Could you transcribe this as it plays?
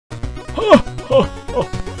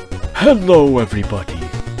Hello, everybody.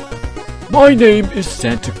 My name is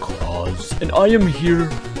Santa Claus, and I am here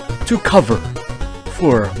to cover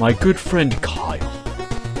for my good friend Kyle.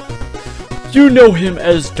 You know him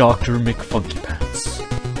as Dr. McFunkypants.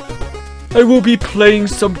 I will be playing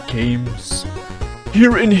some games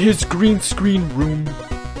here in his green screen room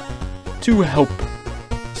to help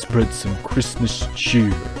spread some Christmas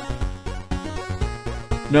cheer.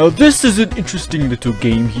 Now this is an interesting little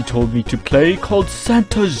game he told me to play called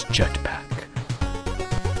Santa's Jetpack.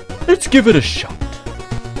 Let's give it a shot.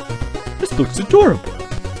 This looks adorable.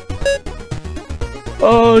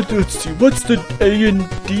 Let's see, what's the A and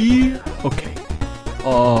D? Okay.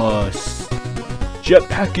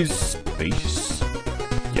 Jetpack is space.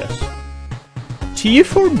 Yes. T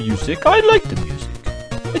for music. I like the music.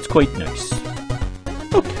 It's quite nice.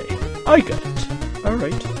 Okay, I got it.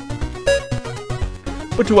 Alright.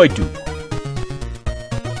 What do I do?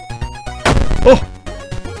 Oh!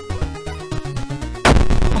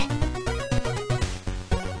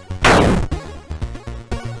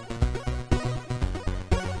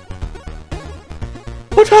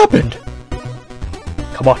 What happened?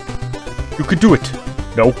 Come on. You can do it.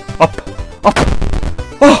 No. Up. Up.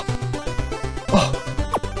 Oh!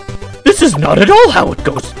 Oh! This is not at all how it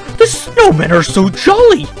goes. The snowmen are so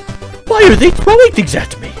jolly. Why are they throwing things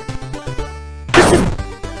at me? This is...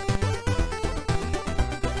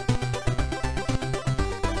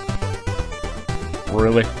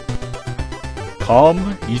 Really?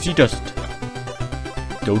 Calm, easy does it.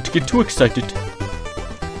 Don't get too excited.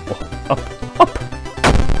 Oh, up, up.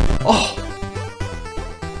 Oh!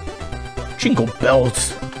 Jingle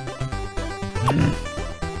bells.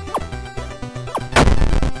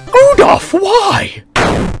 Rudolph, why?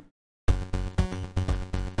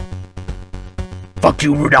 Fuck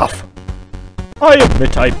you, Rudolph. I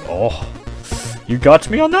admit oh. You got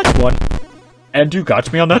me on that one. And you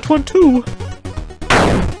got me on that one too.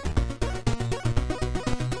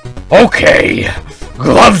 Okay,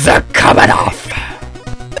 gloves are coming off.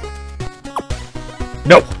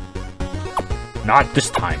 No, not this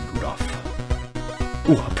time, Rudolph.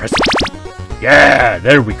 Ooh, a present. Yeah,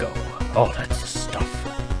 there we go. Oh, that's the stuff.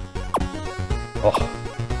 Oh,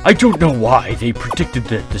 I don't know why they predicted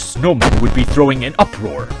that the snowmen would be throwing an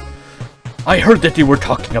uproar. I heard that they were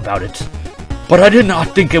talking about it, but I did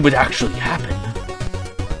not think it would actually happen.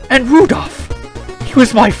 And Rudolph, he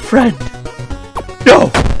was my friend. No.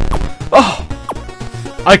 Oh,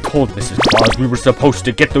 I called Mrs. Claus. We were supposed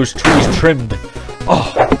to get those trees trimmed.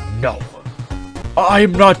 Oh, no.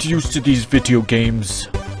 I'm not used to these video games.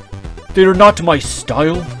 They're not my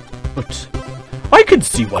style, but I can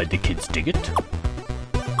see why the kids dig it.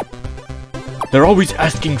 They're always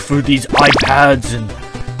asking for these iPads and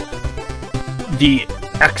the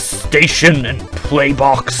X Station and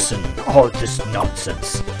Playbox and all this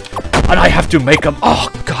nonsense. And I have to make them. Oh,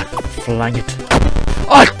 God, flang it.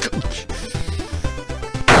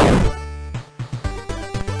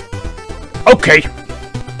 Okay.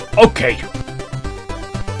 Okay.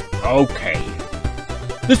 Okay.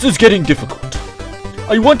 This is getting difficult.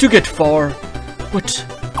 I want to get far, but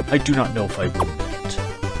I do not know if I will make it.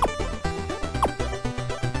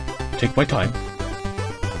 Take my time.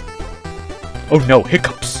 Oh no,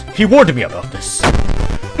 hiccups. He warned me about this.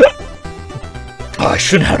 Oh, I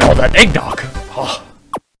shouldn't have had all that eggnog. Oh.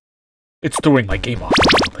 It's throwing my game off a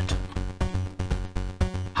little bit.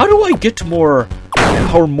 How do I get more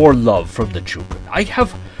love from the children? I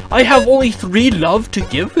have only 3 love to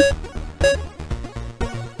give?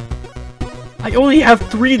 I only have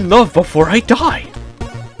 3 love before I die.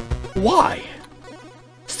 Why?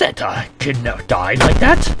 Santa cannot die like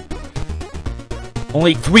that.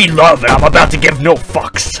 Only 3 love and I'm about to give no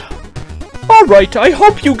fucks. Alright, I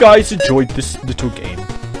hope you guys enjoyed this little game.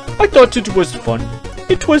 I thought it was fun.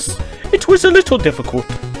 It was a little difficult,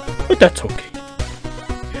 but that's okay.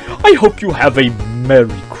 I hope you have a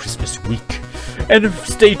Merry Christmas week, and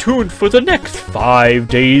stay tuned for the next 5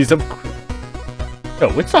 days of... No,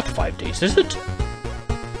 it's not 5 days, is it?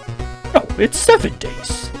 No, it's 7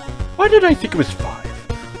 days. Why did I think it was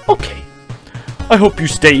 5? Okay. I hope you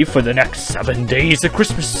stay for the next 7 days of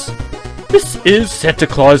Christmas. This is Santa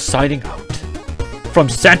Claus signing out. From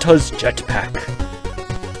Santa's Jetpack.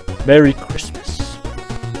 Merry Christmas.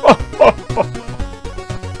 Ha ha ha!